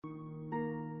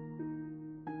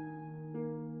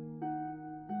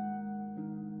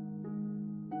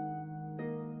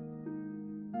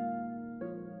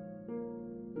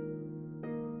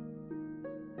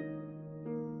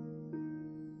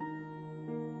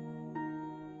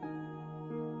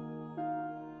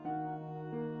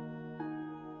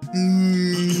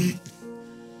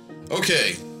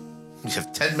Okay. We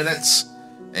have 10 minutes,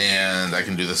 and I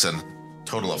can do this a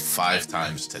total of 5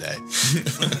 times today.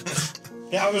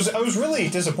 Yeah, I was really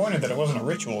disappointed that it wasn't a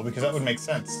ritual, because that would make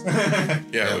sense.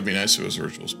 Yeah, it would be nice if it was a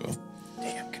ritual spell.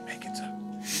 Damn, can make it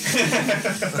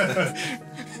so.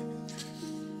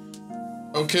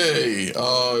 Okay,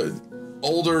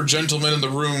 older gentleman in the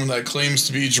room that claims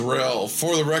to be Jarrell.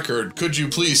 For the record, could you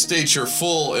please state your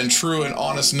full and true and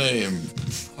honest name?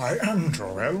 I am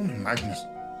Jorel Magnus.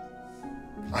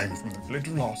 I am from the village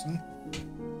of Lawson.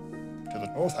 To the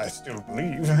north, I still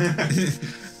believe.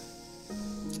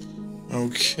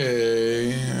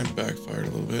 Okay, that backfired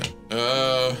a little bit.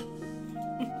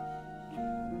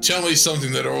 Tell me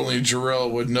something that only Jarrell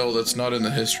would know that's not in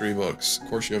the history books. Of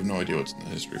course, you have no idea what's in the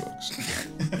history books.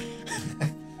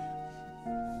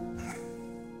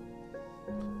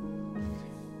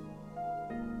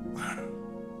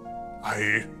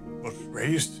 I was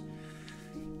raised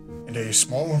in a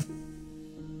small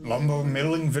lumber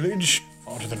milling village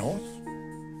far to the north.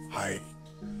 I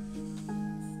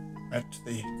met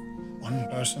the one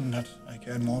person that I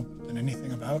cared more than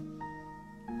anything about,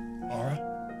 Laura,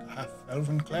 the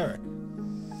half-elven cleric.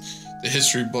 The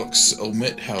history books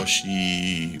omit how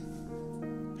she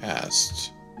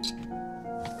passed.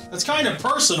 That's kind of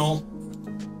personal.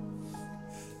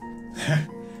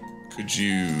 Could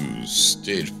you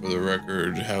state for the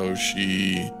record how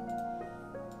she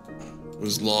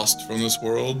was lost from this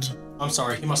world? I'm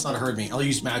sorry, he must not have heard me. I'll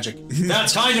use magic.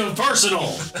 That's kind of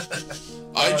personal.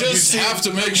 I just have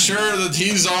to make sure that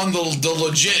he's on the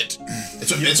legit.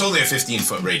 It's only a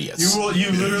 15-foot radius. You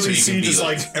literally So you see can be, just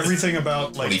like, everything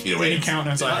about 20 feet away. any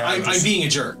countenance I have. I'm being a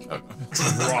jerk.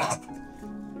 Drop.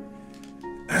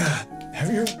 Have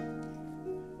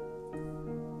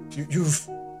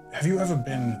you ever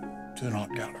been to an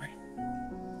art gallery?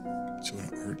 To an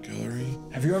art gallery?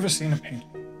 Have you ever seen a painting?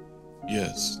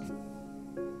 Yes.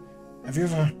 Have you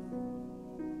ever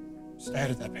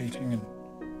stared at that painting and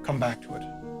come back to it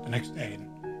the next day and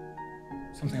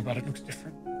something about it looks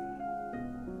different?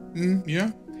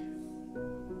 Yeah.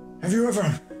 Have you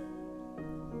ever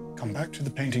come back to the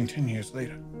painting 10 years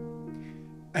later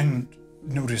and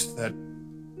noticed that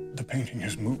the painting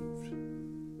has moved?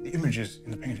 The images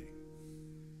in the painting.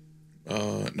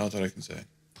 Not that I can say.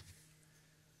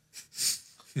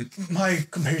 My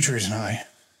compatriots and I,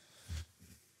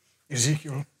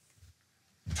 Ezekiel,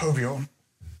 Tobion,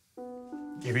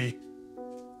 Gibby,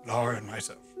 Laura, and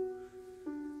myself,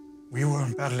 we were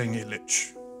battling a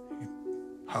lich,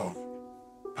 a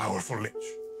powerful lich.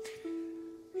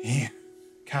 He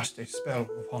cast a spell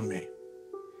upon me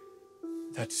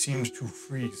that seemed to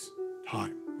freeze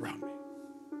time around me.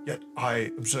 Yet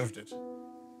I observed it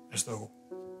as though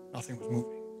nothing was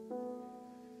moving.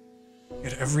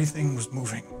 Yet everything was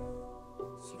moving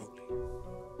slowly.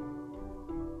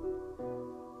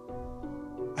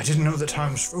 I didn't know that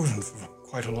time was frozen for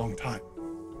quite a long time,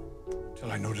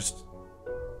 till I noticed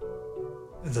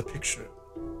that the picture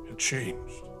had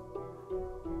changed.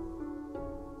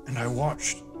 And I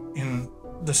watched in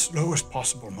the slowest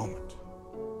possible moment.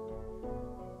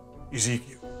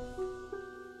 Ezekiel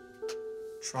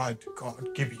tried to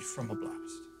guard Gibby from a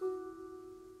blast.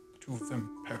 The two of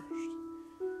them perished.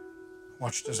 I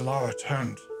watched as Lara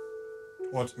turned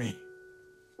towards me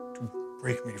to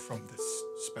break me from this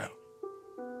spell.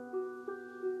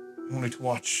 Only to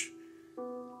watch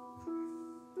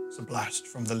as a blast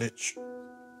from the lich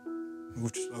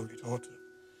moved slowly towards her.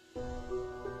 Do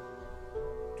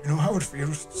you know how it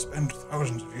feels to spend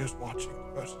thousands of years watching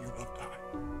the person you love die?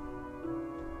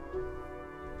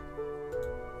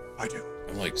 I do.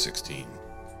 I'm like 16.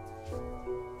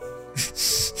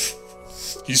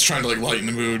 He's trying to like lighten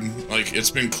the mood. Like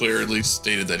it's been clearly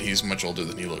stated that he's much older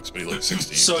than he looks, but he looks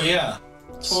 16. So yeah,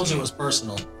 told you it was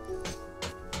personal.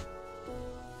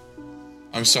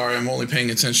 I'm sorry, I'm only paying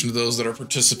attention to those that are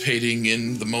participating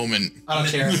in the moment. I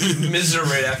don't care. Mister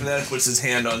right after that puts his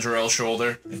hand on Jarrell's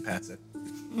shoulder and pats it.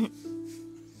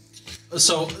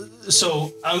 So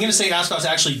I'm gonna say Ascot's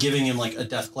actually giving him like a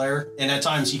death glare, and at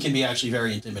times he can be actually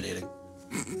very intimidating.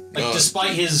 Like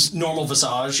despite his normal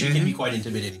visage, he can be quite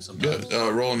intimidating sometimes.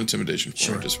 Good. Roll an intimidation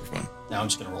for me, just for fun. Now I'm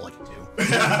just gonna roll like a 2.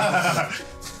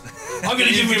 I'm gonna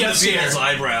give him a death the scare.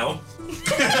 eyebrow.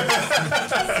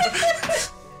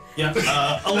 Yeah,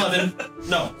 11.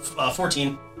 No,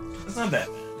 14. That's not bad,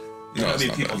 man. No, That'd it's be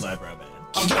not people's bad. eyebrow, man.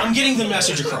 I'm getting the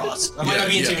message across. I might not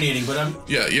be intimidating, but I'm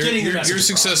getting the message you're across.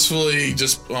 successfully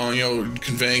just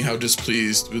conveying how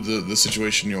displeased with the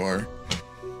situation you are,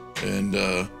 and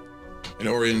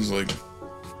Orion's like,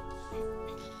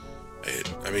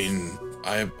 I mean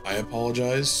I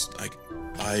apologize.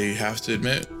 I have to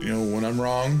admit, when I'm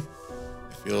wrong,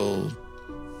 I feel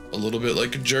a little bit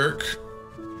like a jerk.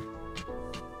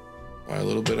 By a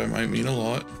little bit, I might mean a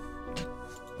lot.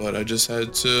 But I just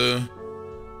had to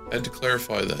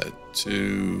clarify that,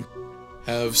 to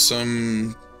have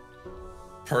some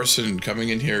person coming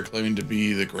in here claiming to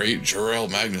be the great Jarell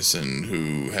Magnuson,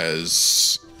 who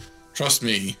has, trust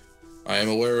me, I am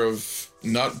aware of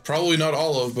probably not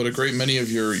all of, but a great many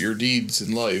of your deeds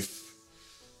in life.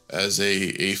 As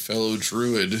a fellow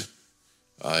druid,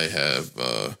 I have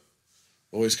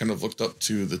always kind of looked up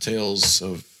to the tales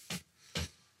of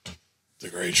the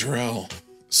great Jarell.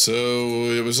 So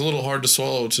it was a little hard to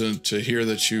swallow to hear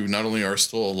that you not only are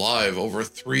still alive over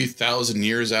 3,000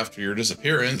 years after your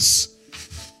disappearance,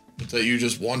 but that you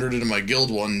just wandered into my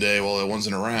guild one day while I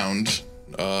wasn't around.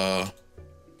 Well,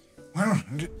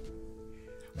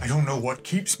 I don't know what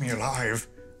keeps me alive,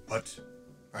 but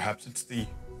perhaps it's the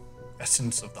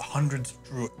essence of the hundreds of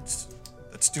druids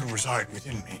that still reside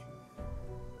within me.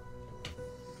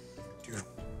 Do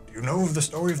you know of the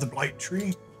story of the Blight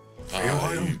Tree?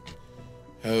 I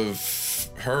have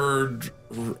heard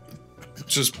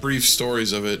just brief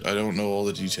stories of it. I don't know all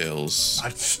the details.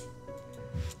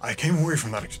 I came away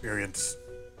from that experience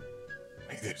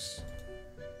like this.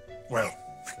 Well,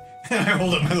 I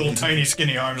hold up my little tiny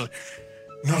skinny arms like,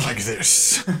 not like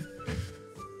this.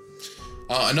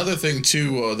 Another thing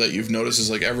too that you've noticed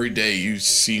is like every day you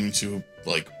seem to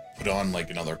like put on like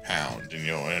another pound, and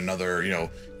another,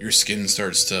 your skin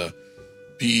starts to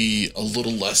be a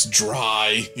little less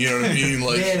dry. You know what I mean?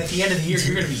 Like, man, at the end of the year,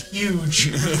 you're gonna be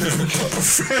huge.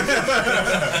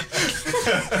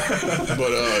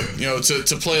 But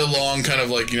to play along, kind of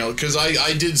like, because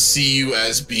I did see you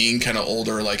as being kind of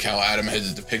older, like how Adam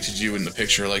had depicted you in the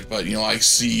picture, like, but I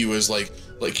see you as like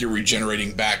you're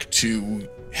regenerating back to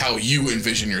how you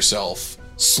envision yourself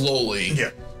slowly. Yeah.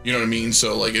 You know what I mean?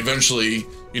 So like eventually,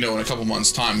 in a couple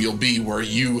months' time, you'll be where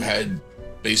you had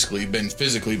basically been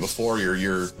physically before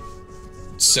your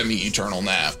semi-eternal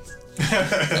nap.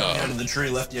 And the tree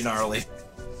left you gnarly.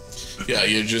 Yeah,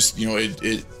 you just,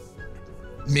 it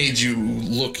made you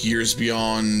look years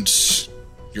beyond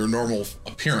your normal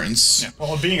appearance. Yeah,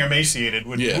 well, being emaciated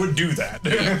would do that.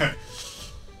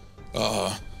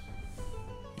 Yeah.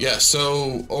 Yeah,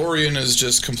 so Orion is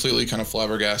just completely kind of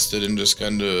flabbergasted and just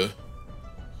kind of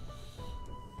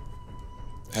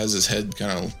has his head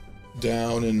kind of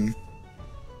down and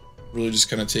really just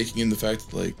kind of taking in the fact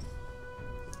that, like,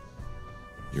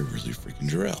 you're really freaking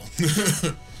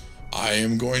Jarell. I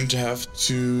am going to have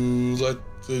to let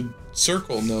the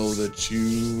circle know that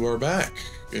you are back.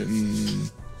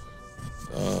 And,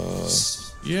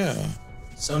 yeah.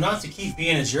 So not to keep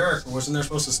being a jerk, wasn't there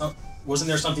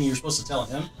something you were supposed to tell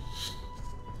him?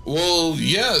 Well,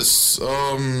 yes.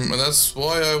 And that's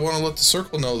why I want to let the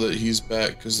circle know that he's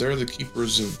back, because they're the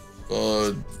keepers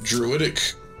of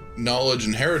druidic knowledge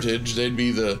and heritage. They'd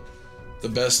be the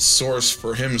best source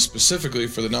for him specifically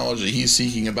for the knowledge that he's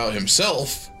seeking about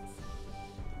himself.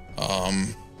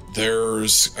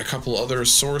 There's a couple other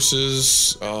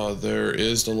sources. There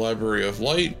is the Library of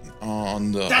Light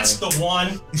on the... That's the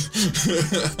one!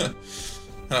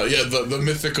 Yeah, the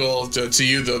mythical, to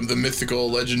you, the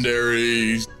mythical,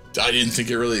 legendary, I didn't think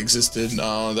it really existed.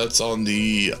 That's on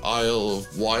the Isle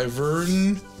of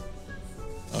Wyvern,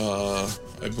 I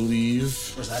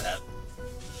believe. Where's that at?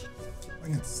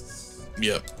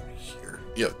 Yep.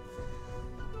 Yep.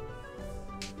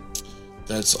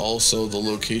 That's also the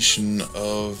location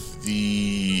of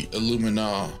the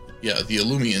Illumina. Yeah, the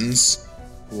Illumians,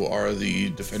 who are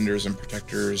the defenders and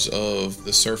protectors of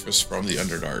the surface from the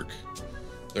Underdark.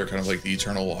 They're kind of like the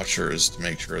Eternal Watchers to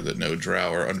make sure that no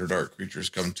drow or Underdark creatures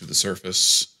come to the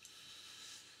surface.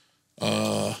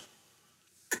 The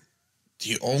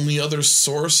only other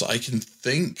source I can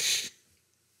think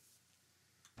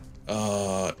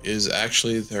is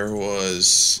actually there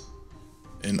was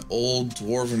an old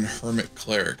dwarven hermit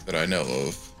cleric that I know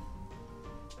of,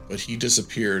 but he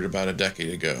disappeared about a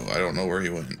decade ago. I don't know where he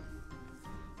went.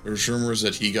 There's rumors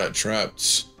that he got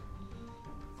trapped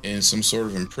in some sort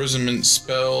of imprisonment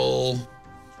spell.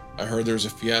 I heard there's a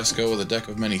fiasco with a deck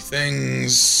of many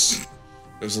things.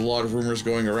 There's a lot of rumors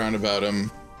going around about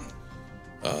him.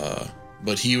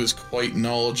 But he was quite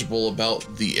knowledgeable about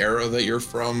the era that you're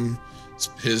from.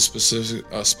 His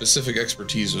specific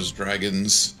expertise was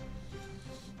dragons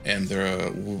and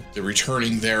the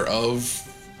returning thereof.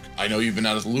 I know you've been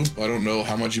out of the loop. I don't know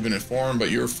how much you've been informed, but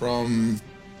you're from...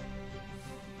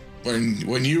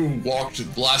 When you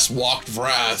last walked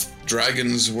Vrath,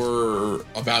 dragons were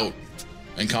about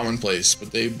and commonplace,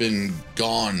 but they've been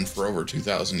gone for over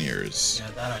 2,000 years.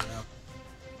 Yeah, that I know.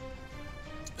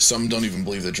 Some don't even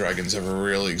believe that dragons ever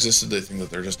really existed. They think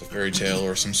that they're just a fairy tale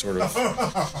or some sort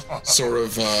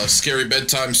of scary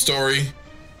bedtime story.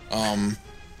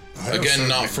 Again,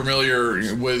 not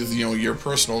familiar with your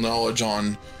personal knowledge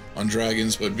on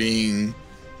dragons, but being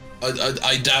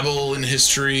I dabble in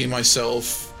history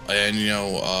myself, and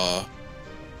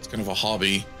it's kind of a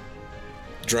hobby.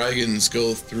 Dragons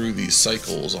go through these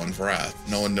cycles on Vrath.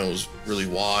 No one knows really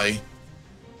why.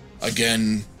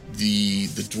 Again, the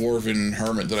dwarven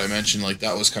hermit that I mentioned, like,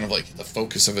 that was kind of like the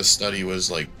focus of his study was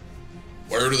like,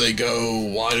 where do they go?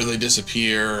 Why do they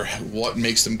disappear? What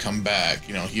makes them come back?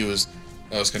 That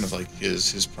was kind of like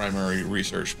his primary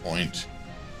research point,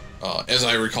 as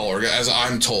I recall, or as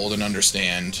I'm told and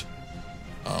understand.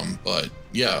 But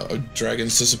yeah,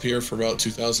 dragons disappear for about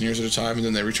 2,000 years at a time, and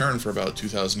then they return for about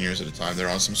 2,000 years at a time. They're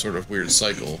on some sort of weird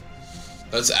cycle.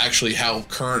 That's actually how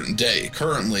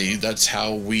currently, that's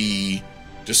how we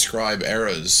describe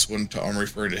eras when I'm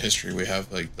referring to history. We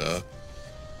have like the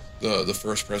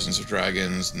first presence of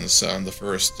dragons, and the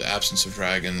first absence of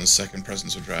dragons, second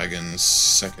presence of dragons,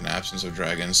 second absence of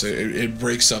dragons. So it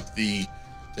breaks up the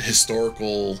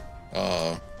historical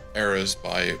eras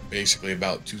by basically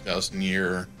about 2,000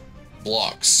 year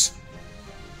blocks.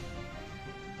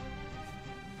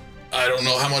 I don't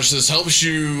know how much this helps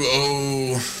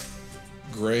you,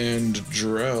 Grand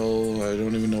Drell. I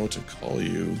don't even know what to call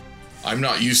you. I'm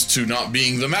not used to not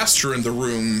being the master in the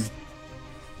room.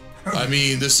 I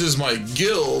mean, this is my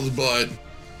guild, but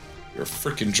you're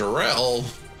freaking Jarrell.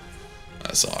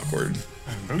 That's awkward.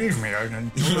 And believe me, I do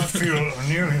not feel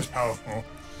nearly as powerful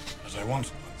as I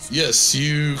once was. Yes,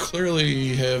 you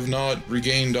clearly have not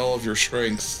regained all of your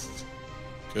strength.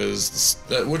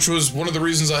 Which was one of the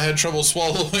reasons I had trouble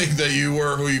swallowing that you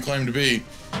were who you claimed to be.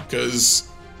 Because,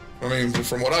 I mean,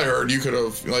 from what I heard, you could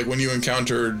have, like, when you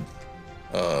encountered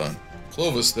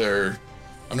Clovis there,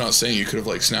 I'm not saying you could have,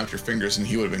 like, snapped your fingers and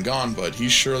he would have been gone, but he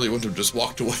surely wouldn't have just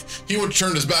walked away. He would have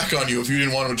turned his back on you if you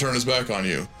didn't want him to turn his back on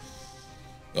you.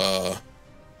 But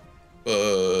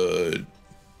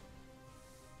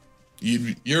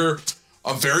you're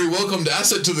a very welcomed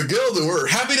asset to the guild, and we're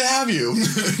happy to have you.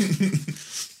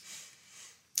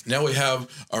 Now we have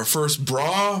our first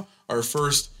Bra, our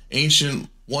first ancient,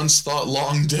 once thought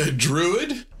long dead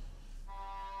druid.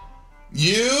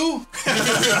 You?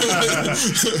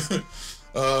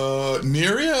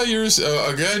 Neria,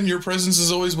 again, your presence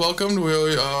is always welcomed.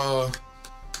 I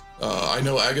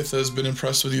know Agatha has been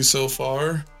impressed with you so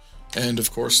far. And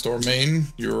of course,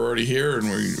 Stormain, you're already here, and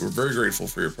we're very grateful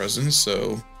for your presence,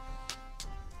 so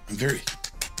I'm very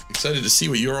excited to see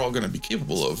what you're all going to be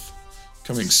capable of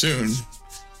coming soon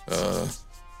at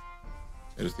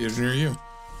a theater near you.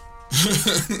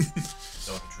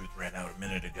 So the truth ran out a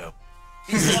minute ago.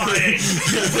 He's lying!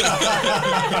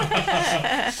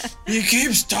 He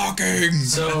keeps talking!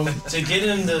 So, to get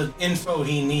him the info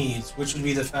he needs, which would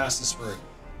be the fastest route?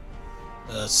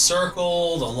 The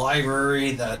circle, the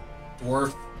library, that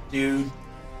dwarf dude?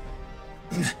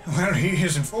 Well, he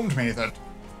has informed me that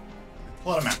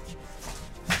plot a map.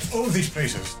 All of these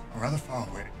places are rather far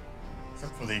away,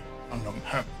 except for the unknown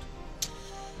hermit.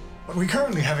 But we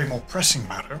currently have a more pressing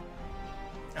matter,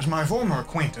 as my former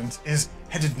acquaintance is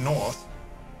headed north,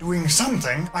 doing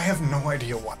something, I have no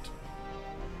idea what.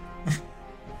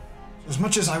 As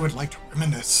much as I would like to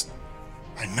reminisce,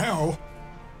 I know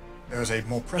there is a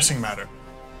more pressing matter.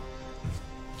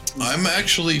 I'm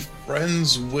actually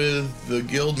friends with the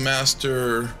guild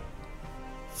master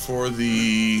for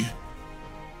the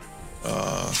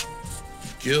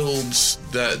guilds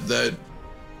that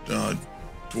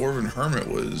Dwarven Hermit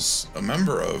was a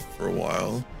member of for a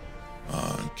while,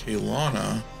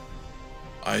 Kaylana.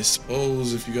 I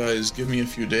suppose if you guys give me a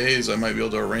few days, I might be able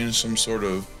to arrange some sort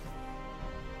of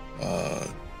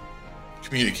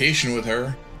communication with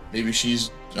her. Maybe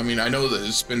I know that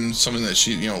it's been something that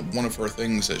she, one of her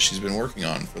things that she's been working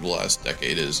on for the last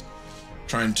decade is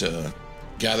trying to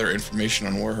gather information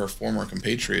on where her former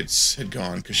compatriots had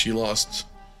gone, because she lost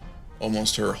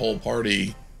almost her whole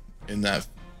party in that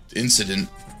incident.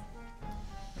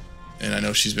 And I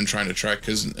know she's been trying to track,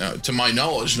 because to my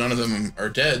knowledge, none of them are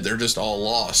dead. They're just all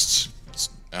lost,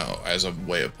 as a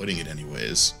way of putting it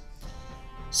anyways.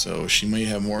 So she may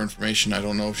have more information. I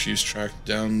don't know if she's tracked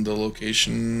down the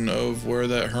location of where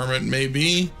that hermit may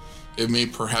be.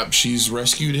 Perhaps she's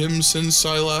rescued him since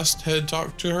I last had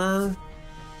talked to her.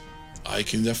 I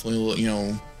can definitely,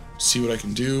 see what I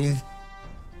can do.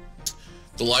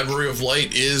 The Library of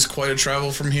Light is quite a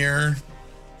travel from here.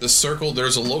 The circle,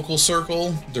 there's a local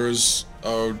circle. There's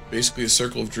basically a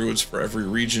circle of druids for every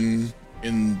region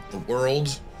in the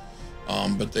world.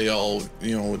 But they all,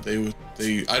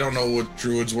 I don't know what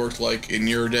druids worked like in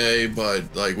your day,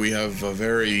 but like we have a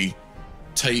very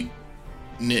tight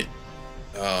knit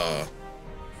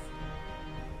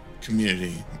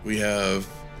community. We have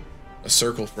a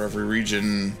circle for every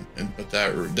region, but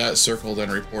that circle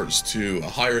then reports to a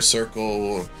higher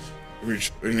circle,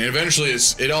 and eventually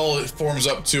it all forms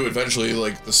up to eventually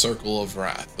like the Circle of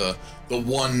Wrath, the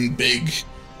one big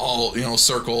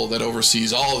circle that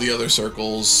oversees all the other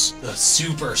circles. The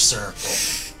super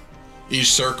circle.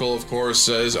 Each circle, of course,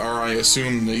 I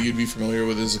assume that you'd be familiar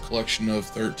with, is a collection of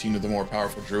 13 of the more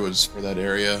powerful druids for that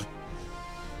area.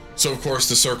 So, of course,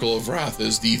 the Circle of Wrath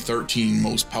is the 13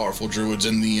 most powerful druids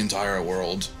in the entire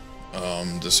world.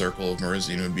 The Circle of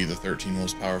Merizian would be the 13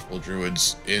 most powerful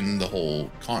druids in the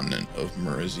whole continent of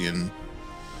Merizian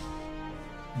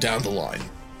down the line.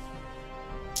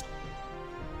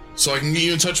 So I can get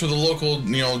you in touch with the local,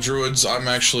 druids. I'm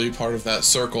actually part of that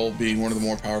circle, being one of the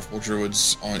more powerful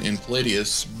druids in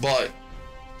Palladius, but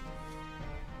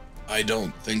I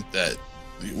don't think that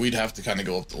we'd have to kind of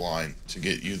go up the line to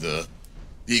get you the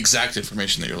exact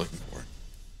information that you're looking for.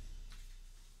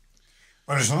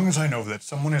 But as long as I know that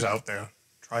someone is out there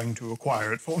trying to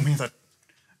acquire it for me, that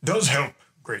does help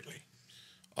greatly.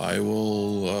 I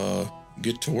will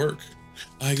get to work.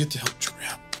 I get to help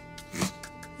Jarrell.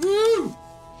 Woo!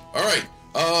 All right.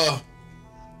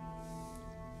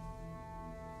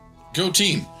 Go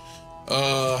team.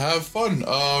 Have fun.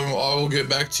 I will get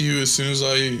back to you as soon as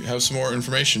I have some more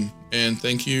information. And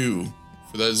thank you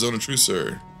for that Zone of Truth, sir.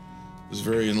 It was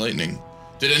very enlightening.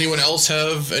 Did anyone else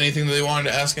have anything that they wanted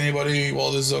to ask anybody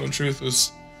while this Zone of Truth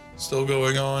was still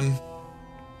going on?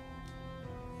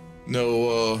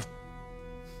 No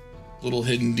little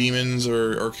hidden demons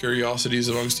or curiosities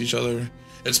amongst each other?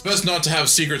 It's best not to have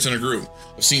secrets in a group.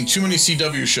 I've seen too many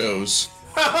CW shows.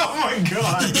 Oh my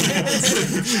god!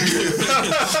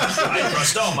 I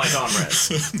trust all my comrades.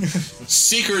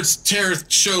 Secrets tear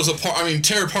shows apart.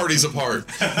 Tear parties apart.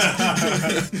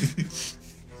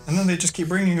 And then they just keep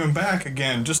bringing them back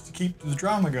again just to keep the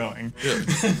drama going. Yeah.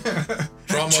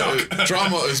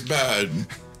 Drama is bad.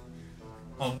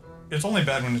 Well, it's only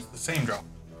bad when it's the same drama.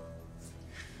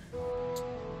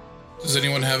 Does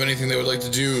anyone have anything they would like to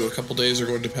do? A couple days are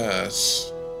going to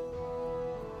pass.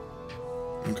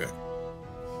 Okay.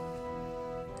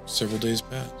 Several days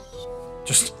pass.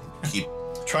 Just Keep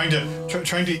trying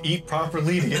to eat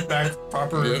properly to get back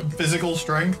proper Yep. physical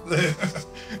strength.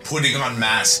 putting on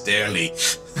mass daily.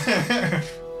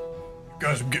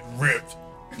 Guys, I'm getting ripped.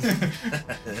 I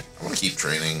want to keep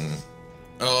training.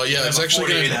 Oh yeah, it's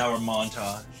actually 48-hour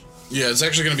montage. Yeah, it's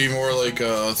actually going to be more like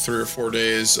 3 or 4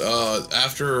 days.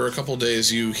 After a couple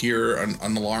days, you hear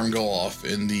an alarm go off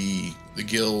in the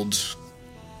guild,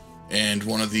 and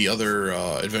one of the other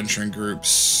adventuring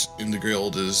groups in the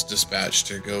guild is dispatched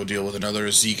to go deal with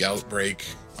another Zeke outbreak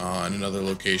in another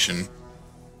location.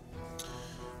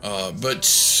 But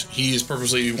he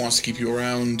wants to keep you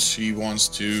around. He wants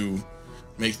to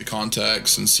make the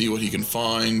contacts and see what he can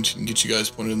find and get you guys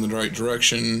pointed in the right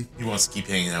direction. He wants to keep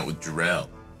hanging out with Jarrell.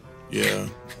 Yeah.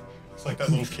 It's like that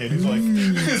little kid who's like,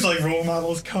 it's like role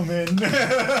models come in.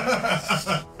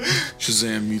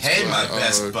 Shazam meets Hey, my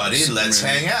best buddy, Superman. let's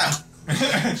hang out.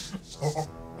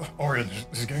 Orion,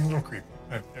 this is getting a little creepy.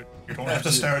 You don't have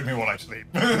to stare at me while I sleep.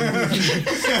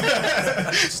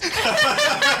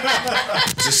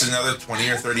 Just another 20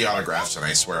 or 30 autographs, and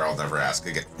I swear I'll never ask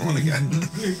one again.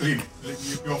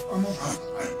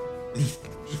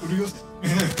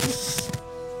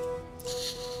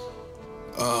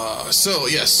 So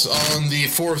yes, on the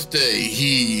 4th day,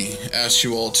 he asked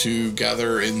you all to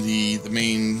gather in the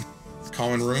main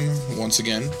common room once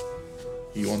again.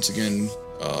 He once again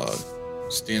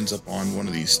stands up on one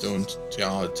of these stone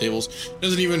tables.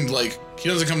 He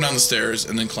doesn't come down the stairs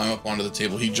and then climb up onto the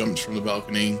table. He jumps from the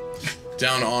balcony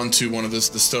down onto one of the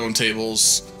stone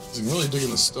tables. He's really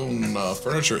digging the stone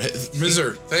furniture. Hey,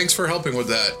 Mizer, thanks for helping with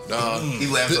that. He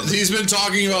laughed. He's been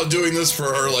talking about doing this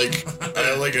for like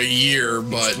a year,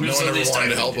 but no one ever wanted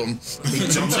to help him. He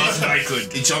jumps off. I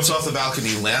could. He jumps off the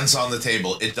balcony, lands on the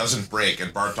table. It doesn't break,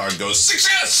 and Bartok goes,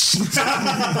 "Success!"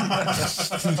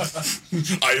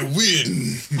 I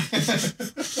win.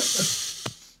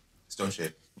 Stone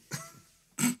shape.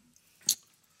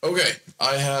 Okay,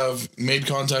 I have made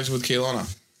contact with Kaylana.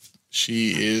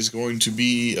 She is going to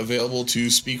be available to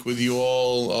speak with you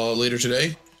all later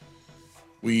today.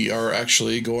 We are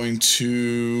actually I'm going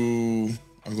to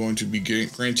be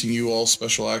granting you all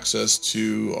special access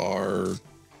to our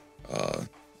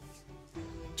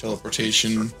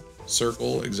teleportation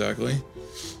circle, exactly.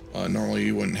 Normally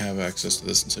you wouldn't have access to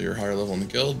this until you're higher level in the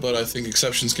guild, but I think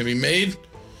exceptions can be made.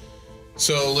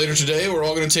 So later today, we're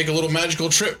all going to take a little magical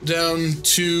trip down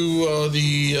to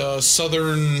the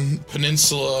southern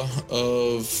peninsula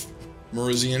of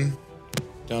Merizian,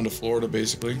 down to Florida,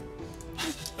 basically.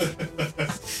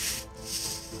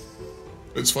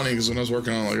 It's funny because when I was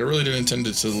working on it, like, I really didn't intend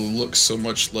it to look so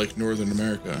much like Northern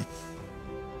America.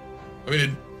 I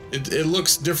mean, it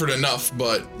looks different enough,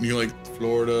 but you know, like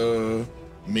Florida,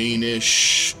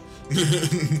 Maine-ish.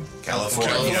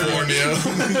 California.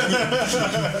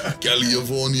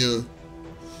 California.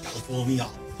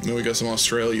 Then we got some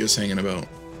Australias hanging about.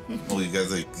 Well, you got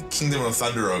the Kingdom of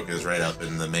Thunder Oak is right up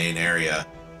in the main area,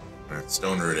 where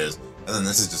Stoner it is, and then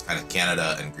this is just kind of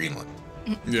Canada and Greenland.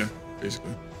 Yeah,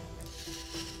 basically.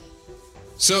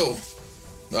 So,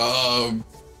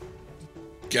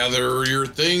 gather your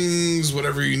things,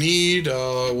 whatever you need.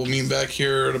 We'll meet back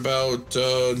here at about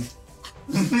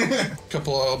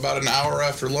about an hour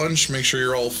after lunch. Make sure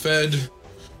you're all fed.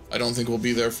 I don't think we'll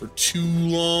be there for too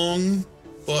long,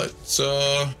 but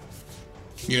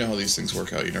you know how these things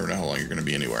work out. You never know how long you're going to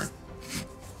be anywhere.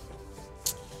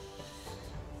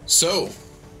 So,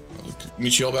 I'll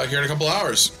meet you all back here in a couple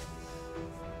hours.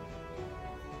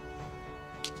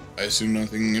 I assume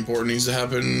nothing important needs to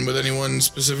happen with anyone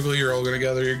specifically. You're all going to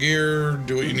gather your gear,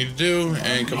 do what you need to do,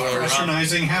 and come out.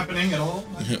 Fraternizing happening at all?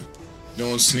 No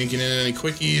one's sneaking in any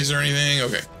quickies or anything?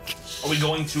 Okay. Are we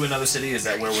going to another city? Is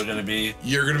that where we're going to be?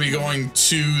 You're going to be going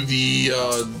to the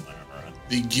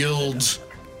guild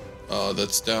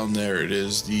that's down there. It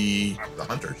is the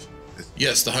Hunters.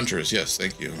 Yes, the Hunters. Yes,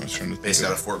 thank you. I was trying to think. Based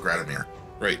out of Fort Gradomir.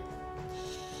 Right.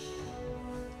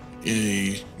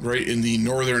 Right in the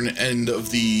northern end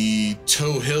of the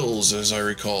Toe Hills, as I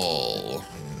recall.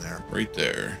 There. Right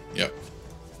there. Yep.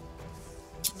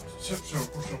 So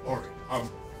Ori, are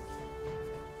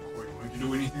we going to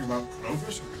do anything about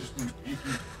Clovis, or are we just going to leave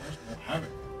him to cause more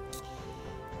havoc?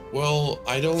 Well,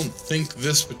 I don't think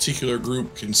this particular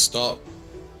group can stop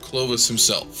Clovis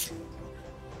himself.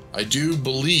 I do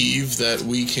believe that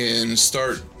we can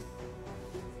start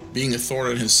being a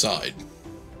thorn in his side.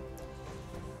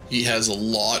 He has a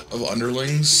lot of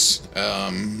underlings.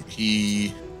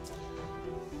 He,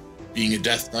 being a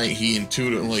Death Knight, he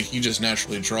intuitively, he just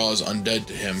naturally draws undead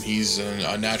to him. He's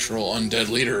a natural undead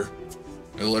leader.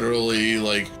 And literally,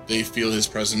 like, they feel his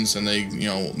presence, and they, you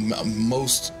know,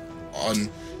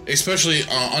 especially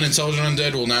unintelligent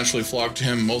undead will naturally flock to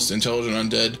him. Most intelligent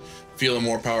undead feel a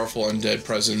more powerful undead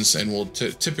presence and will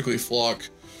typically flock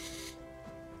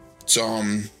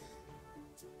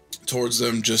towards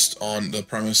them just on the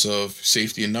premise of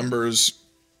safety in numbers.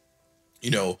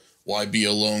 You know, why be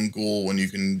a lone ghoul when you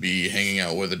can be hanging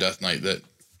out with a Death Knight that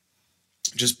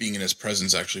just being in his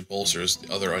presence actually bolsters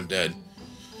the other undead.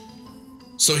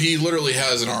 So he literally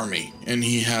has an army, and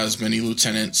he has many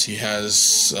lieutenants. He has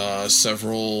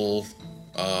several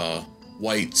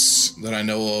whites that I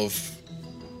know of,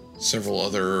 several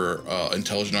other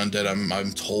intelligent undead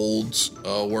I'm told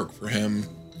work for him.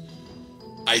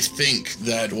 I think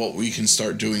that what we can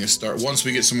start doing is once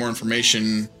we get some more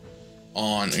information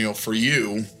on, you know, for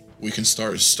you, we can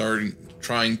start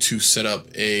trying to set up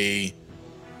a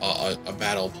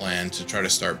battle plan to try to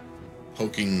start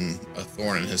poking a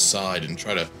thorn in his side and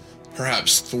try to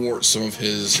perhaps thwart some of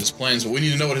his plans. But we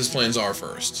need to know what his plans are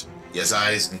first. He has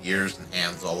eyes and ears and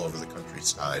hands all over the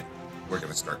countryside. We're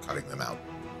going to start cutting them out.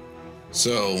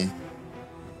 So,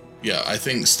 yeah, I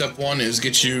think step one is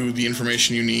get you the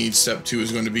information you need. Step two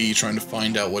is going to be trying to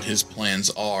find out what his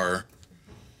plans are.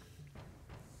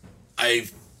 I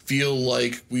feel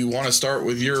like we want to start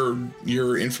with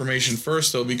your information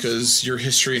first, though, because your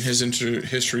history and his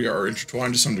history are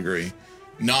intertwined to some degree.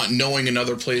 Not knowing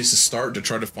another place to start to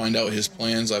try to find out his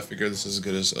plans, I figure this is as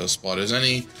good as a spot as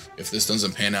any. If this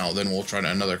doesn't pan out, then we'll try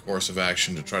another course of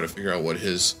action to try to figure out what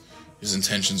his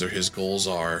intentions or his goals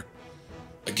are.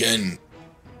 Again,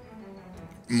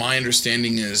 my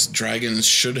understanding is dragons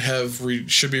should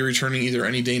be returning either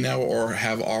any day now or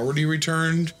have already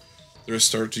returned. There's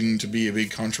starting to be a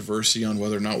big controversy on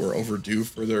whether or not we're overdue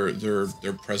for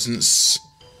their presence,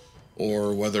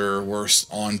 or whether we're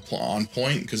on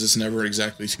point, because it's never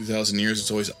exactly 2,000 years.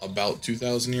 It's always about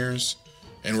 2,000 years,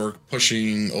 and we're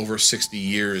pushing over 60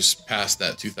 years past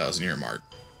that 2,000 year mark.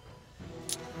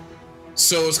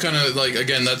 So it's kind of like,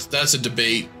 again, that's a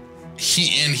debate.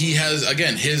 He has,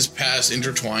 again, his past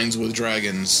intertwines with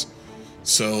dragons,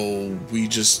 so we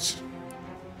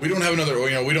don't have another,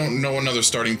 you know, we don't know another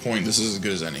starting point. This is as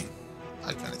good as any.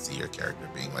 I kind of see your character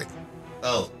being like,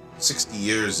 oh, 60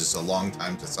 years is a long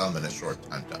time to some and a short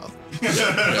time to others.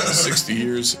 Yeah, 60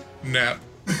 years. Nap.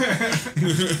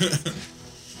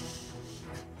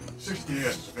 60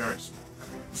 years is very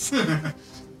small.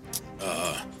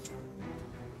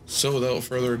 So without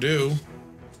further ado,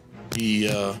 he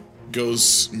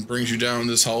goes and brings you down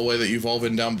this hallway that you've all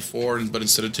been down before, but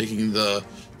instead of taking the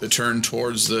turn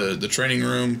towards the training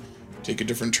room, take a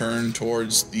different turn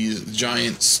towards these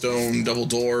giant stone double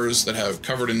doors that have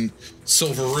covered in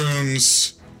silver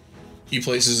runes. He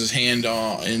places his hand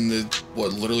in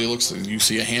what literally looks like, you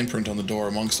see a handprint on the door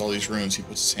amongst all these runes. He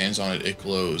puts his hands on it, it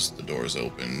glows, the doors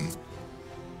open.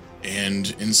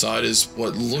 And inside is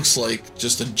what looks like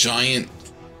just a giant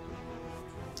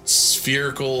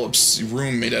spherical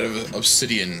room made out of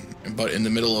obsidian. But in the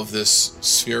middle of this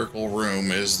spherical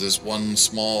room is this one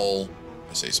this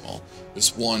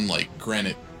one like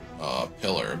granite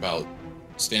pillar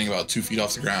standing about 2 feet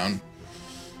off the ground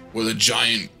with a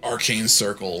giant arcane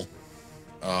circle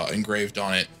engraved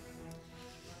on it.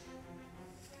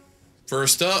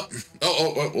 First up,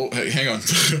 hey, hang on.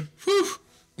 Whew.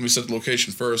 Let me set the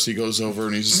location first. He goes over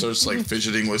and he just starts like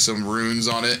fidgeting with some runes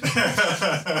on it.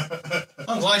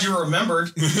 I'm glad you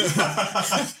remembered.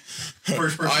 I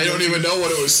don't even know what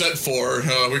it was set for.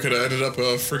 We could have ended up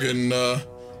a friggin' a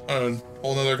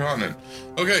whole nother continent.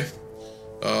 Okay.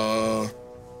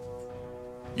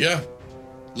 Yeah.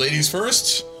 Ladies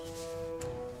first.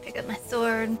 Pick up my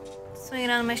sword, swing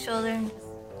it on my shoulder, and just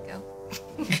go.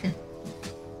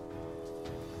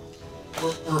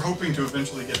 We're hoping to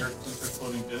eventually get her into a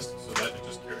floating disc so that it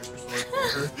just carries her sword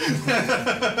for her.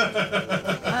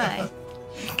 Why?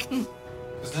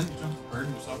 Because then you don't have to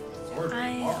burden yourself with the sword.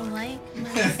 I like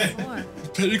my sword.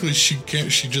 Technically, she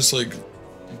can't. She just like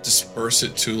disperse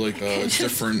it to like a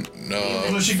different.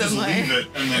 Well, she can just leave it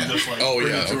and then just like. Oh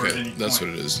bring yeah, it to her at okay, any that's point.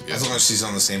 what it is. Yeah. As long as she's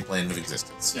on the same plane of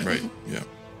existence. Yeah. Right. Yeah.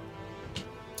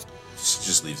 She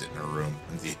just leaves it in her room.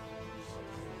 Indeed.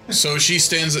 So she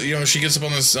stands, she gets up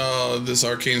on this this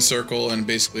arcane circle, and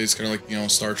basically it's kind of like,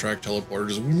 Star Trek teleporter,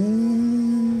 just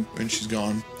woo, and she's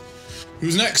gone.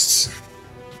 Who's next?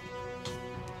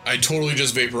 I totally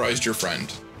just vaporized your friend.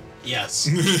 Yes.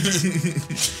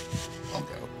 I'll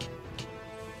go.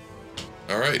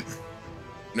 All right.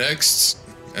 Next,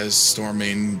 as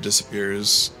Stormane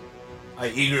disappears. I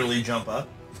eagerly jump up.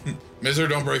 Miser,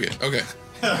 don't break it. Okay.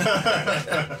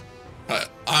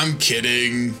 I'm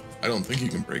kidding. I don't think you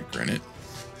can break granite.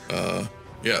 Yeah.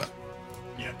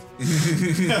 Yeah.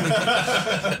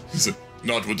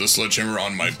 Not with the sledgehammer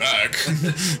on my back.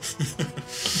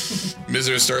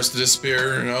 Miser starts to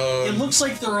disappear. It looks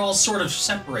like they're all sort of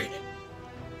separating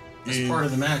as part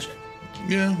of the magic.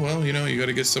 Yeah, well, you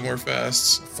gotta get somewhere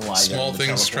fast. Fly Small down the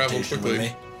things travel teleportation with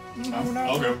quickly. me.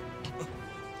 I'll go.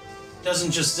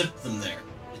 Doesn't just zip them there.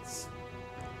 It's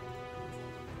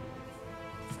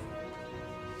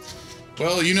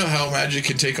Well, you know how magic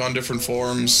can take on different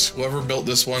forms. Whoever built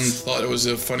this one thought it was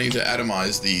funny to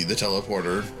atomize the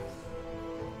teleporter.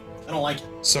 I don't like it.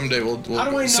 Someday we'll How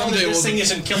do I know that this thing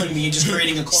isn't killing me and just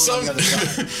creating a clone on the other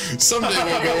side? Someday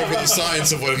we'll go over the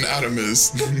science of what an atom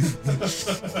is.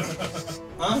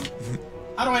 Huh?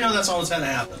 How do I know that's all that's gonna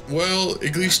happen? Well,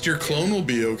 at least your clone will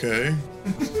be okay.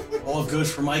 All good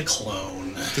for my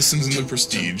clone. This is in the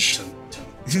prestige.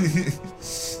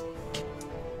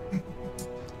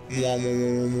 Mwah, mwah,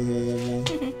 mwah, mwah, mwah,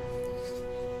 mwah.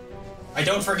 I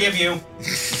don't forgive you.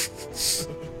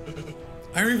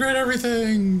 I regret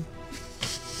everything.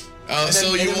 And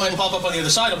So then you it might all, pop up on the other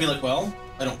side. I'll be like, well,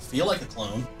 I don't feel like a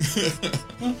clone.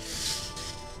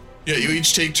 yeah, you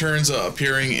each take turns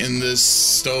appearing in this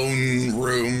stone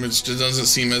room. It just doesn't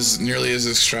seem as nearly as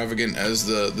extravagant as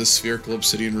the spherical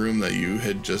obsidian room that you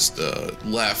had just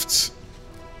left.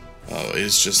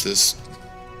 It's just this.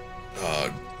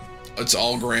 It's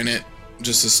all granite,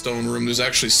 just a stone room. There's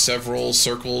actually several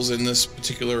circles in this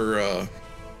particular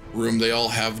room. They all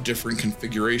have different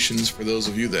configurations for those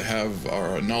of you that have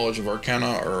our knowledge of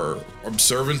Arcana or are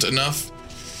observant enough.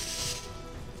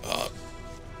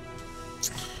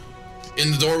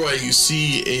 In the doorway, you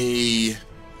see a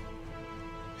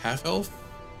half-elf?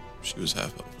 She was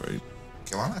half-elf, right?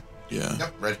 Kilana? Yeah.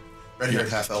 Yep, red-haired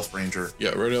half-elf ranger.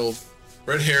 Yeah,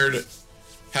 red-haired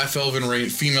half-elven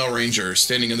female ranger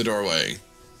standing in the doorway.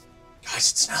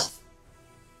 Guys, it's an elf.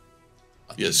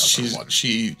 Yes, she's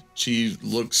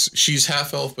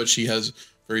half elf, but she has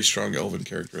very strong elven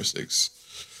characteristics.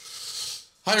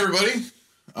 Hi everybody,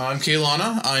 I'm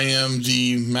Kaylana. I am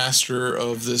the master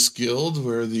of this guild,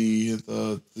 where this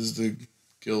is the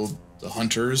guild, the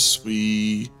hunters.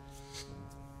 We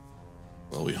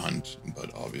hunt,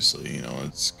 but obviously,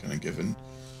 it's kind of given.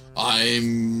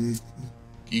 I'm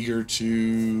eager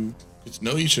to get to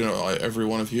know each and every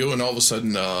one of you, and all of a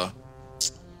sudden,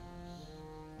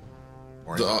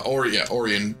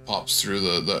 Orion pops through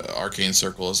the arcane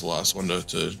circle as the last one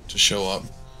to show up.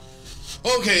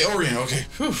 Okay, Orion, okay.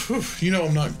 Whew, whew. You know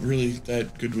I'm not really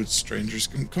that good with strangers.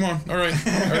 Come on, all right,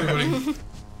 everybody.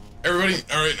 Everybody,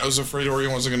 all right, I was afraid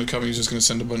Orion wasn't going to come. He was just going to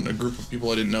send a group of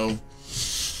people I didn't know.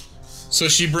 So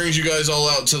she brings you guys all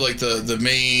out to, like, the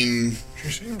main... She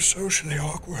seems socially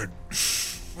awkward.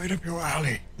 Right up your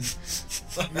alley.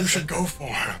 You should go for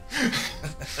her.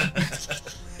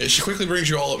 Yeah, she quickly brings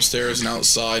you all upstairs and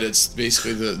outside. It's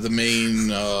basically the main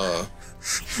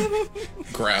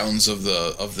grounds of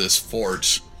this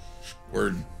fort,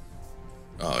 where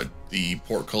the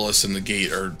portcullis and the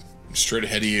gate are straight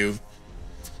ahead of you.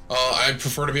 I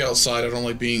prefer to be outside. I don't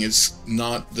like being. It's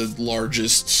not the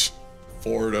largest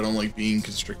fort. I don't like being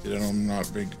constricted. I'm not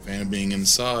a big fan of being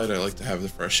inside. I like to have the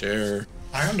fresh air.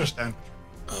 I understand.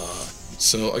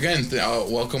 So again,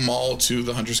 welcome all to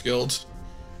the Hunters Guild.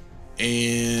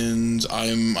 And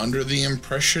I'm under the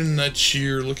impression that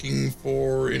you're looking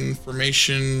for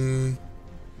information.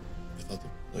 I thought the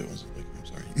play wasn't like, I'm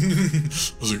sorry.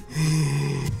 I was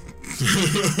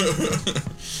like,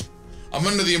 I'm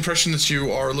under the impression that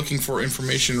you are looking for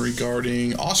information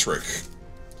regarding Osric.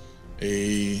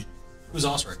 Who's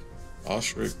Osric?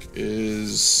 Osric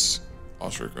is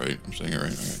Osric, right? I'm saying it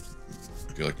right. Okay.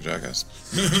 I feel like a jackass.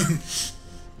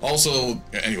 Also,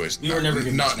 anyways, we were never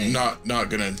given his name. Not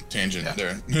gonna tangent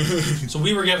there. So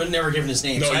we were never given his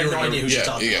name. So I have no idea who she's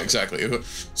talking about. Yeah, exactly.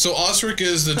 So Osric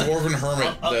is the dwarven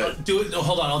hermit.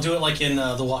 Hold on, I'll do it like in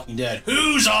The Walking Dead.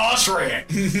 Who's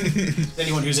Osric?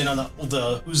 Anyone who's in on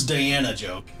the Who's Diana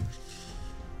joke.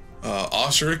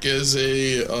 Osric is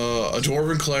a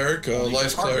dwarven cleric, a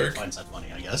life cleric. Finds that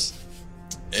funny, I guess.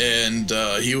 And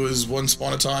he was once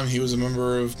upon a time. He was a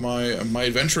member of my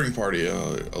adventuring party,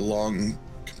 a long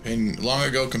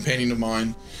ago companion of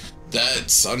mine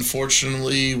that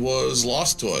unfortunately was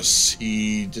lost to us.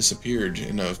 He disappeared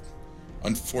in a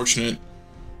unfortunate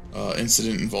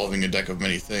incident involving a deck of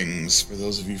many things. For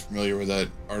those of you familiar with that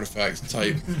artifact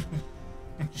type,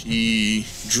 he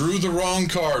drew the wrong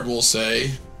card, we'll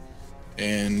say,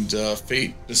 and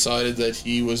fate decided that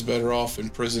he was better off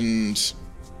imprisoned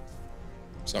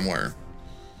somewhere.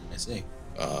 I see.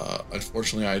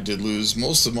 Unfortunately, I did lose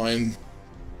most of my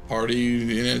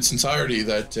party in its entirety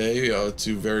that day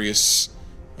to various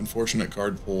unfortunate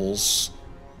card pulls.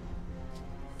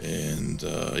 And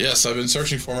yes, I've been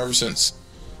searching for him ever since.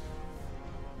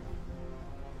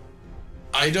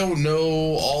 I don't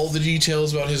know all the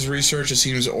details about his research. It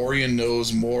seems Orion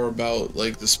knows more about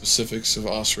like the specifics of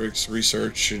Osric's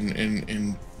research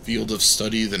and field of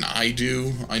study than I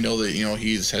do. I know that, you know,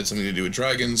 he's had something to do with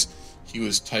dragons. He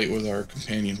was tight with our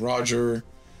companion Roger,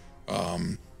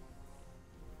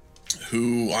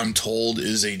 who I'm told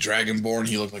is a dragonborn.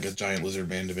 He looked like a giant lizard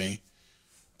man to me.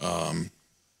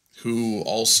 Who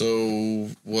also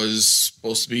was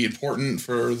supposed to be important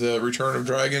for the return of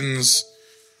dragons.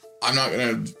 I'm not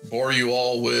going to bore you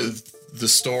all with the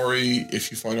story.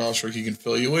 If you find Osric, he can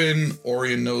fill you in.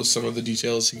 Orion knows some of the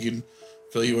details. He can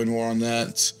fill you in more on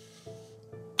that.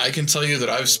 I can tell you that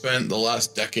I've spent the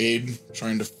last decade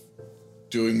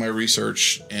doing my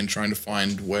research and trying to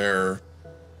find where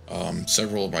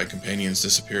several of my companions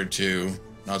disappeared to.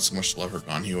 Not so much the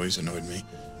leprechaun, he always annoyed me.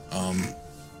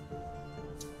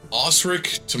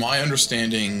 Osric, to my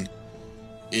understanding,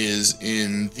 is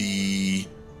in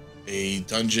a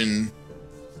dungeon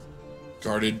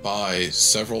guarded by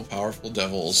several powerful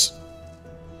devils.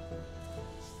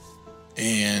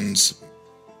 And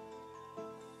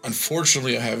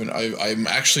unfortunately, I'm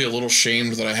actually a little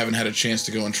shamed that I haven't had a chance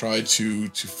to go and try to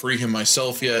free him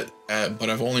myself yet. But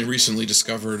I've only recently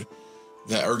discovered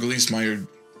that, or at least my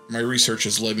research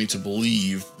has led me to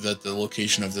believe that the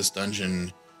location of this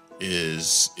dungeon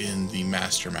is in the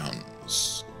Master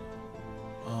Mountains.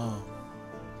 Oh.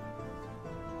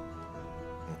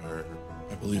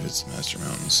 I believe it's the Master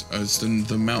Mountains. It's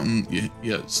the mountain.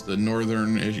 Yeah, it's the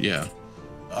northern. Yeah.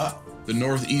 The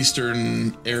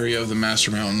northeastern area of the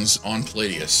Master Mountains on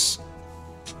Palladius.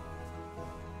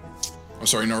 I'm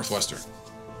sorry, northwestern.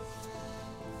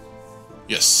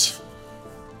 Yes.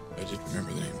 I did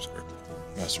remember the names correctly.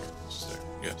 Master Mountains is there.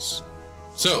 Yes.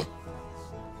 So,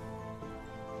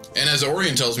 and as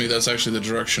Orion tells me, that's actually the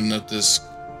direction that this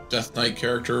Death Knight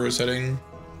character is heading.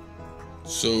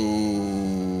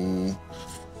 So,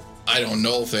 I don't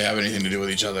know if they have anything to do with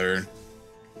each other,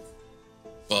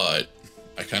 but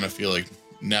I kind of feel like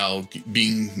now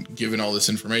being given all this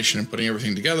information and putting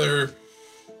everything together,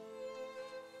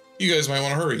 you guys might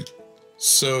want to hurry.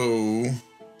 So,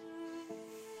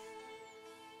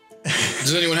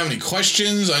 does anyone have any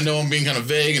questions? I know I'm being kind of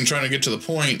vague and trying to get to the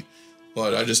point,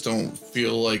 but I just don't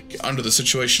feel like under the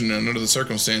situation and under the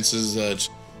circumstances that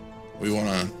we want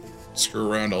to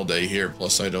screw around all day here.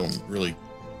 Plus, I don't really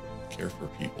care for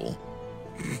people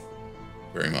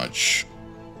very much.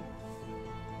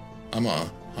 I'm a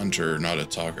hunter, not a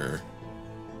talker.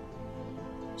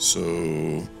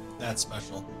 So, That's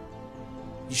special.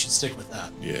 You should stick with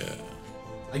that. yeah.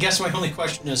 I guess my only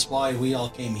question is why we all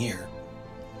came here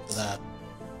for that.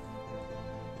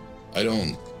 I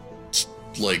don't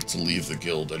like to leave the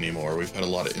guild anymore. We've had a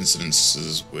lot of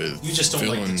incidences with You just don't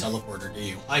like the teleporter, do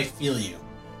you? I feel you.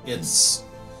 It's...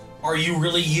 Are you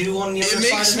really you on the other It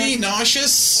side makes of me it?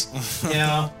 nauseous.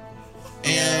 Yeah.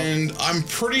 And I'm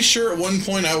pretty sure at one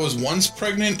point I was once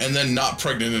pregnant and then not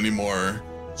pregnant anymore.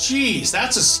 Jeez,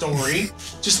 that's a story.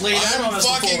 Just lay that on us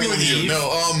before we leave.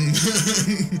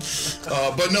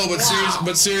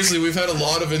 But seriously, we've had a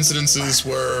lot of incidences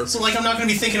where So, like, I'm not going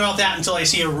to be thinking about that until I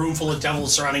see a room full of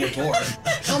devils surrounding a door.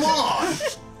 Come on!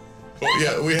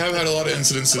 yeah, we have had a lot of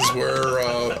incidences where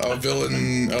a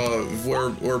villain,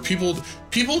 where people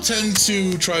tend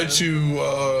to try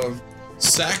to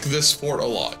sack this fort a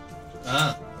lot.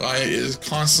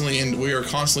 We are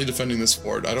constantly defending this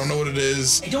fort. I don't know what it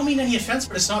is. I don't mean any offense,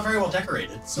 but it's not very well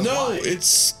decorated. So No, why?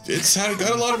 it's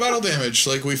got a lot of battle damage.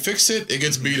 Like, we fix it, it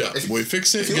gets beat up. We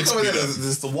fix it, If it you gets look over beat there, up.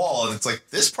 there's the wall, and it's like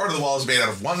this part of the wall is made out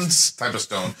of one type of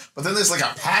stone, but then there's like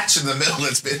a patch in the middle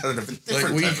that's made out of a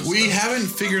different Like, type of we stone. haven't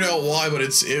figured out why, but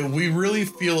we really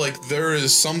feel like there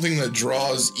is something that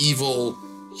draws evil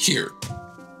here.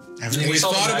 We saw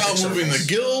the thought magic about moving the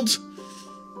circles.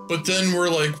 guild, but then we're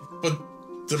like, but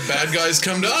the bad guys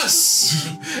come to us.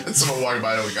 And someone walking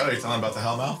by, like, oh, you're telling about the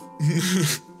Hellmouth?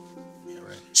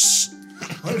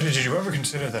 Well, did you ever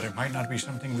consider that it might not be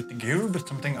something with the guild, but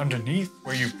something underneath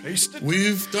where you placed it?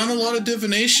 We've done a lot of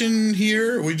divination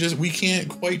here. We can't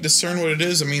quite discern what it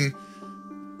is. I mean,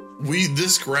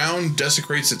 this ground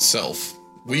desecrates itself.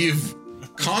 We've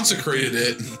consecrated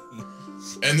it,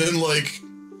 and then like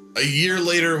a year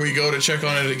later we go to check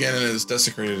on it again and it's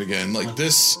desecrated again. Like,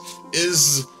 this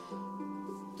is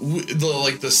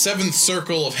the seventh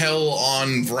circle of hell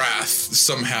on Wrath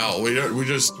somehow.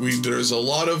 There's a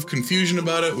lot of confusion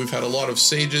about it. We've had a lot of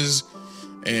sages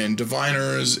and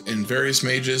diviners and various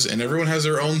mages, and everyone has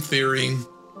their own theory.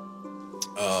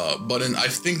 I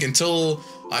think until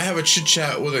I have a chit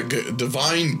chat with a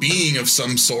divine being of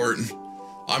some sort,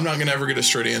 I'm not gonna ever get a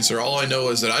straight answer. All I know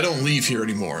is that I don't leave here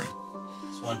anymore.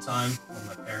 This one time, when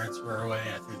my parents were away,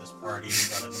 I threw this party and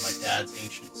got into my dad's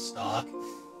ancient stock.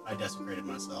 I desecrated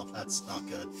myself. That's not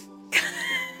good.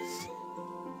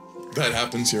 That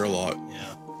happens here a lot,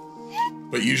 Yeah.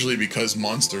 but usually because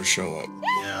monsters show up.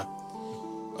 Yeah.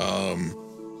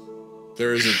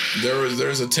 There's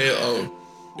a tale.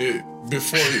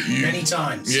 Before you. Many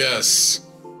times. Yes.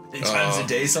 8 times a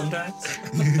day sometimes?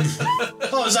 Well,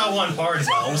 it was that one party,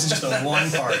 though. It wasn't just a one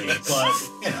party, but,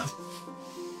 you know.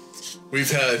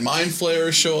 We've had mind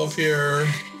flayers show up here.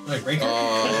 Like, Raker?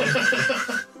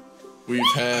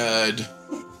 We've had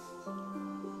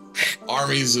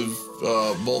armies of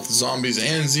both zombies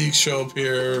and Zeeks show up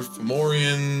here.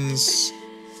 Fomorians.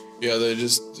 Yeah, they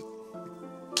just...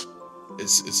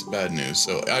 It's bad news,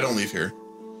 so I don't leave here.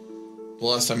 The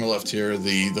last time I left here,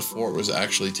 the fort was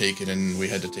actually taken and we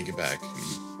had to take it back.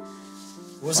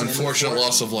 Unfortunate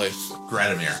loss of life.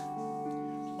 Gradomir.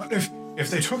 What if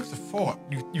they took the fort?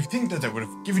 You think that would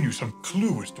have given you some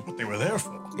clue as to what they were there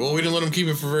for? Well, we didn't let them keep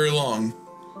it for very long.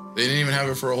 They didn't even have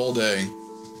it for a whole day.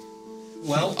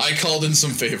 Well, I called in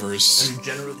some favors. And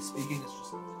generally speaking, it's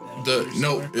just...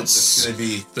 It's gonna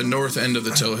be the north end of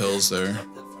the Toe Hills there.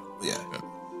 yeah.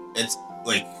 It's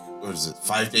like what is it?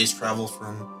 5 days travel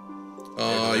from?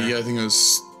 Yeah, I think it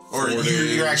was. Or 4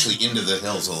 days. you're actually into the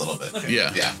hills a little bit.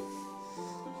 Yeah. Yeah.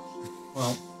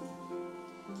 well,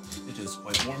 It is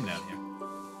quite warm down here.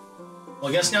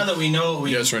 I guess now that we know what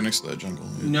we Yeah, it's right next to that jungle.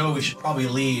 know, we should probably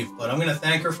leave. But I'm going to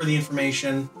thank her for the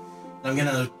information, and I'm going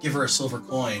to give her a silver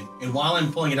coin. And while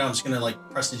I'm pulling it out, I'm just going to, like,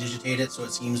 prestidigitate it so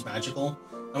it seems magical.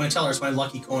 I'm going to tell her it's my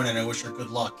lucky coin, and I wish her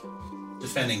good luck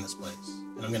defending this place.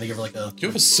 And I'm going to give her, like, You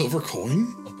have a silver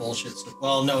coin? a bullshit...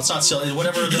 Well, no, it's not silver.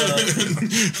 Whatever the...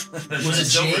 Was it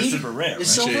Silver jade? super rare,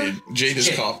 Is right? silver? Jade is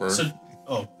copper. So,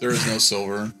 oh, There is no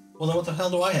silver. well, then what the hell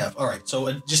do I have? All right,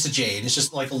 so just a jade. It's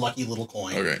just like a lucky little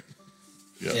coin. Okay.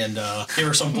 Yeah. And give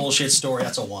her some bullshit story.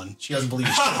 That's a 1. She doesn't believe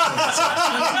it.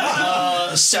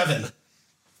 7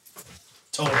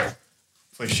 total.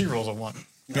 Like she rolls a 1.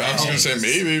 I was gonna say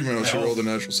maybe, but she rolled a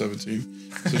natural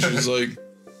 17. So she's like,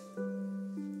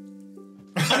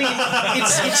 I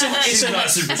mean, Not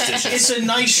superstitious. it's a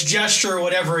nice gesture or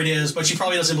whatever it is, but she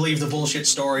probably doesn't believe the bullshit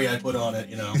story I put on it,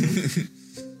 you know.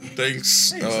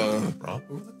 thanks.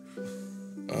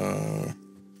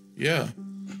 Yeah.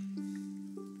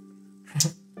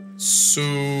 So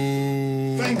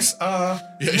Thanks. I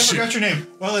never got your name.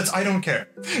 Well, it's I don't care.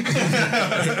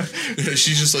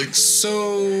 She's just like,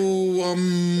 so,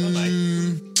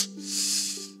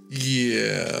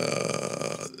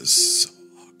 yeah, this is so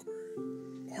awkward.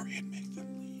 Orion, make them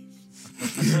leave.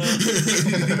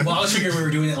 Well, I was figuring we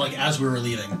were doing it like as we were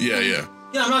leaving. Yeah.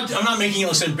 Yeah, I'm not making it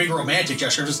like some big romantic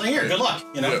gesture. I'm just like, here, good luck.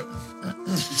 You know, Yeah.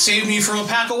 It saved me from a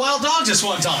pack of wild dogs this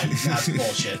one time. That's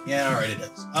bullshit. Yeah, all right, it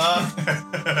is.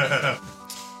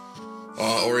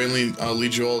 Orion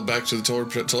leads you all back to the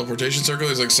teleportation circle.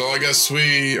 He's like, so I guess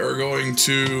we are going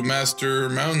to Master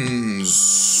Mountains.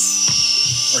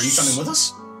 Are you coming with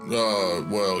us?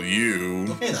 Well, you.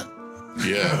 Okay then.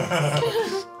 Yeah.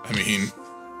 I mean,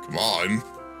 come on.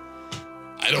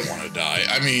 I don't want to die.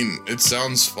 I mean, it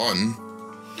sounds fun.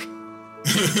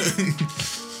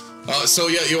 So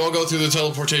yeah, you all go through the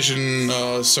teleportation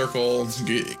circle,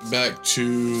 get back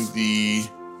to the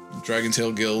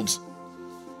Dragontail Guild,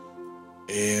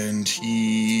 and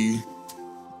he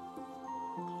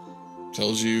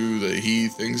tells you that he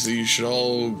thinks that you should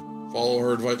all follow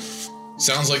her advice.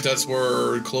 Sounds like that's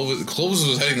where Clovis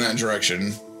was heading that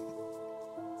direction.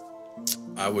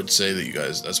 I would say that you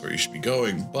guys, that's where you should be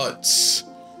going, but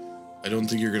I don't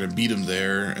think you're gonna beat him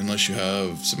there unless you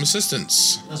have some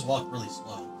assistance. He does walk really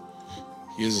slow.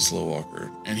 He is a slow walker,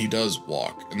 and he does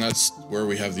walk, and that's where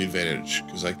we have the advantage,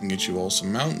 because I can get you all some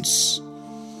mounts.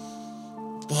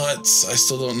 But I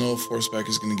still don't know if horseback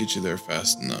is going to get you there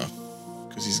fast enough,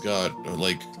 because he's got,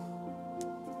 like,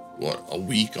 what, a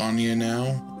week on you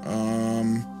now?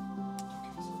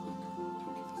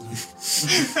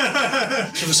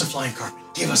 Give us a flying carpet.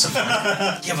 Give us a flying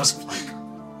carpet. Give us a flying carpet.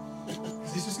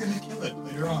 He's just gonna kill it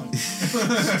later on.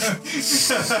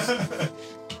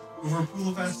 Over a pool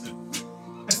of acid.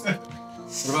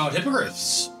 What about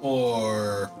hippogriffs?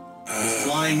 Or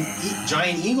flying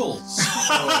giant eagles?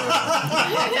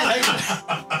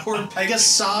 Or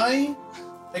Pegasi?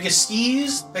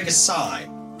 Pegastes? Pegasi?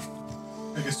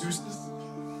 Pegasus?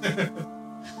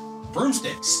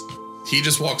 Broomsticks. He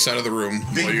just walks out of the room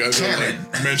while you guys are like,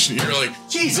 mentioning. You're like,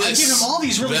 Jeez, I give him all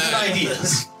these really good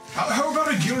ideas. How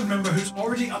about a guild member who's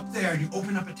already up there and you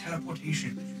open up a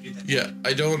teleportation? You did that. yeah,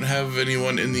 I don't have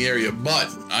anyone in the area, but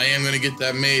I am going to get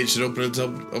that mage to open a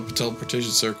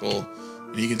teleportation circle,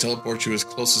 and he can teleport you as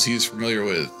close as he's familiar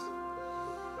with.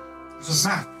 There's a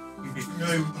map. You'd be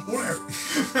familiar with the whole area.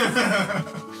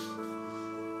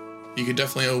 He could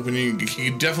definitely he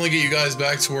could definitely get you guys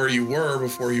back to where you were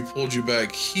before he pulled you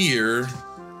back here.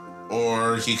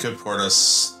 Or he could port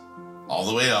us all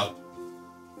the way up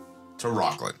to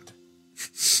Rockland.